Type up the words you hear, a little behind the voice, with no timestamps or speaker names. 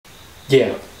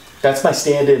Yeah, that's my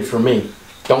stand-in for me.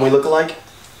 Don't we look alike?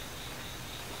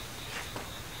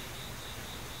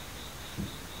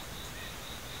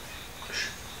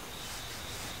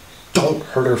 Don't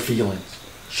hurt her feelings.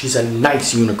 She's a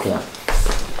nice unicorn.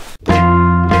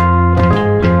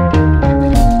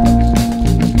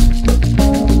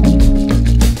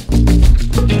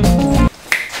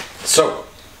 So,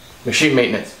 machine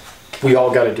maintenance. We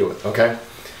all got to do it, okay?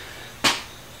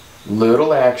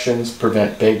 Little actions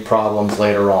prevent big problems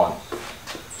later on.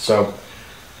 So,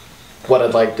 what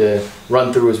I'd like to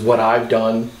run through is what I've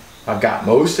done. I've got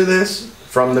most of this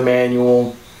from the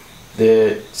manual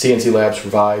that CNCLabs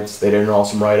provides. They did an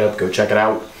awesome write-up. Go check it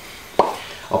out.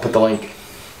 I'll put the link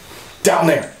down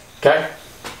there, okay?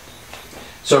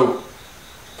 So,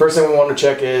 first thing we want to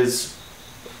check is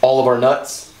all of our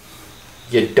nuts.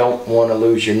 You don't want to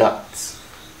lose your nuts.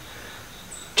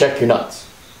 Check your nuts.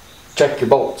 Check your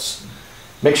bolts.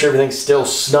 Make sure everything's still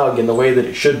snug in the way that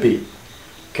it should be.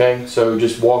 Okay, so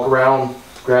just walk around,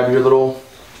 grab your little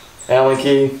Allen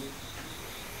key,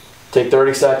 take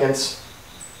 30 seconds,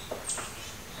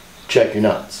 check your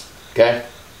nuts. Okay?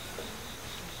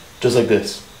 Just like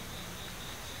this.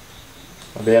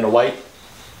 A band of white.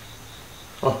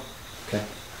 Oh, okay.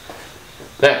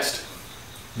 Next,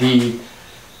 the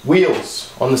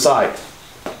wheels on the side,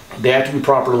 they have to be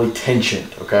properly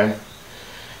tensioned, okay?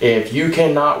 If you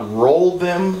cannot roll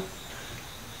them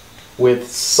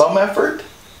with some effort,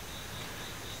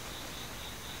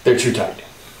 they're too tight.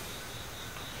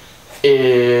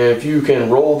 If you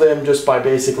can roll them just by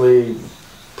basically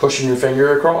pushing your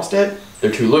finger across it,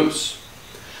 they're too loose.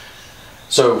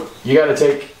 So you got to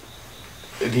take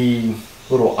the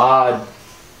little odd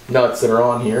nuts that are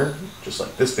on here, just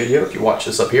like this video, if you watch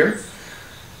this up here.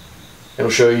 It'll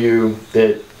show you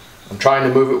that I'm trying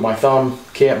to move it with my thumb,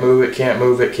 can't move it, can't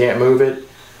move it, can't move it.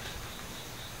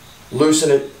 Loosen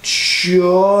it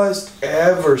just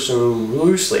ever so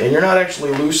loosely. And you're not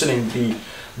actually loosening the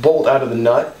bolt out of the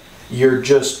nut, you're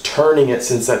just turning it,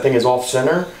 since that thing is off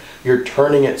center, you're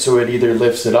turning it so it either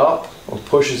lifts it up or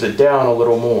pushes it down a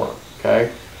little more, okay?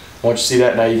 Once you see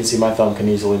that, now you can see my thumb can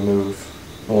easily move.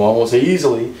 Well, I won't say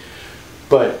easily,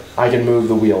 but I can move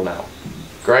the wheel now.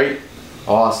 Great?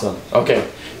 Awesome. Okay,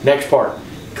 next part,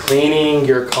 cleaning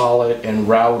your collet and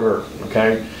router,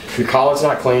 okay? If your collet's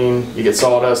not clean, you get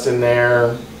sawdust in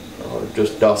there, or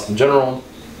just dust in general,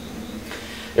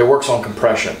 it works on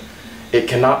compression. It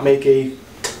cannot make a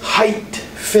tight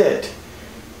fit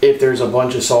if there's a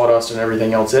bunch of sawdust and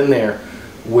everything else in there,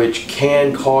 which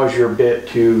can cause your bit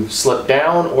to slip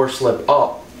down or slip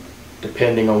up,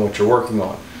 depending on what you're working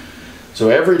on. So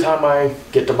every time I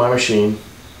get to my machine,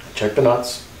 I check the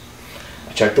nuts,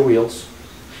 I check the wheels,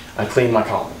 I clean my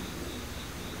collet.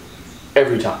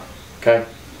 Every time, okay?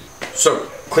 So,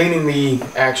 cleaning the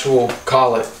actual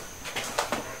collet.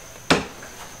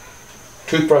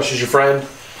 Toothbrush is your friend.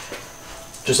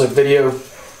 Just like video,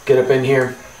 get up in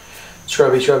here,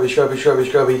 scrubby, scrubby, scrubby, scrubby,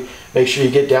 scrubby. Make sure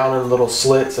you get down in the little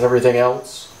slits and everything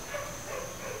else.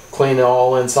 Clean it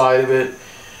all inside of it.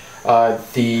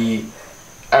 The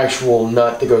actual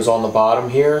nut that goes on the bottom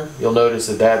here, you'll notice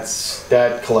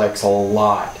that collects a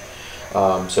lot.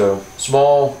 So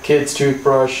small kid's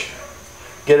toothbrush,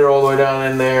 get it all the way down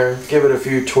in there, give it a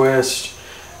few twists,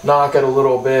 knock it a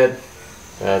little bit,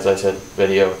 as I said,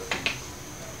 video.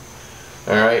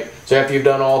 Alright, so after you've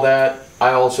done all that,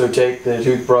 I also take the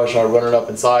toothbrush, I run it up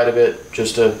inside of it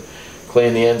just to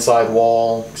clean the inside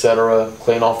wall, etc.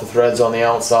 Clean off the threads on the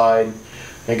outside.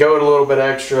 And go it a little bit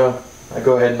extra, I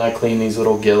go ahead and I clean these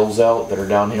little gills out that are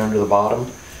down here under the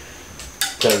bottom,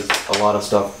 because a lot of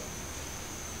stuff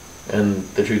and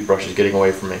the toothbrush is getting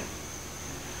away from me.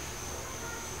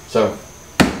 So,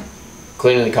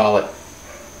 cleaning the collet.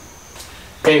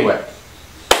 Anyway,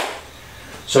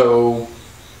 so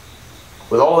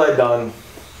with all that done,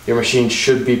 your machine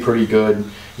should be pretty good.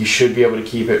 You should be able to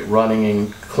keep it running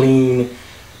and clean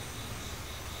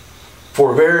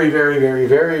for a very, very, very,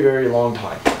 very, very long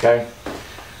time, okay?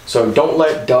 So don't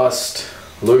let dust,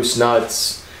 loose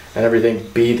nuts, and everything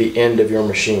be the end of your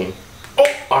machine. Oh,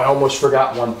 I almost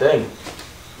forgot one thing.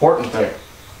 Important thing.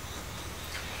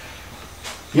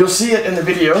 You'll see it in the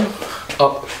video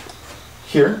up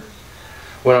here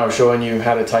when I was showing you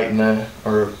how to tighten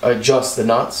or adjust the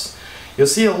nuts. You'll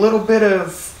see a little bit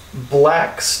of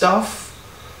black stuff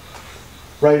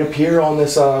right up here on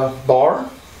this bar.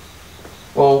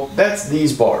 Well, that's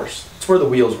these bars. It's where the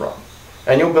wheels run.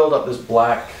 And you'll build up this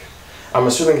black, I'm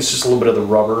assuming it's just a little bit of the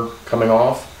rubber coming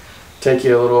off. Take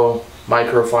you a little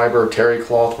microfiber or terry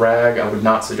cloth rag. I would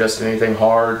not suggest anything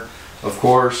hard, of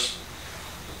course.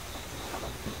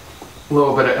 A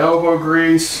little bit of elbow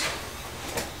grease.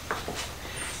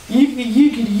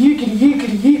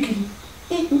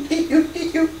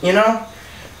 You know?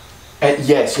 And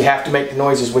yes, you have to make the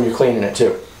noises when you're cleaning it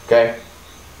too, okay?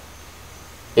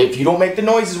 If you don't make the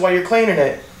noises while you're cleaning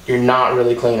it, you're not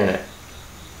really cleaning it.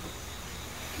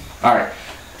 Alright,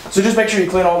 so just make sure you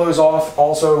clean all those off.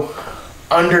 Also,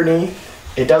 underneath,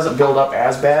 it doesn't build up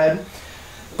as bad,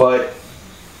 but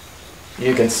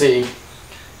you can see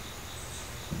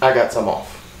I got some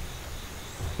off.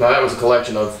 Now that was a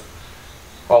collection of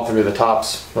all three of the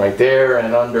tops right there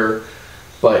and under,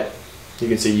 but you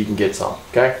can see you can get some,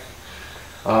 okay?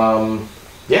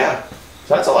 Yeah,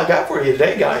 so that's all I got for you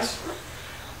today, guys.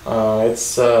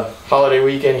 It's holiday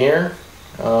weekend here.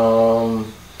 I'm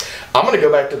gonna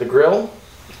go back to the grill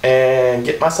and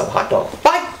get myself a hot dog.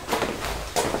 Bye!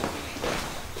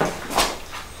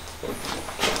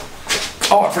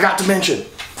 Oh, I forgot to mention.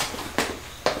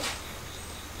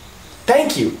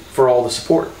 Thank you for all the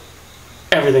support.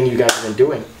 Everything you guys have been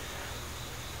doing.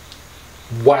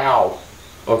 Wow.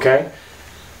 Okay?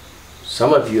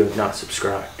 Some of you have not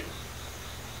subscribed.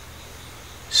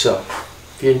 So,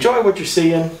 if you enjoy what you're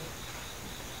seeing,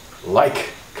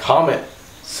 like, comment,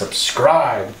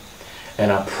 subscribe,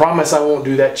 and I promise I won't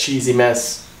do that cheesy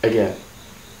mess again.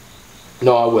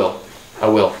 No, I will. I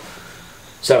will.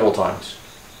 Several times.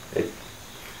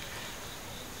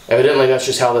 Evidently, that's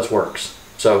just how this works.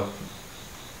 So,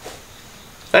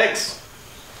 thanks.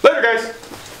 Later, guys.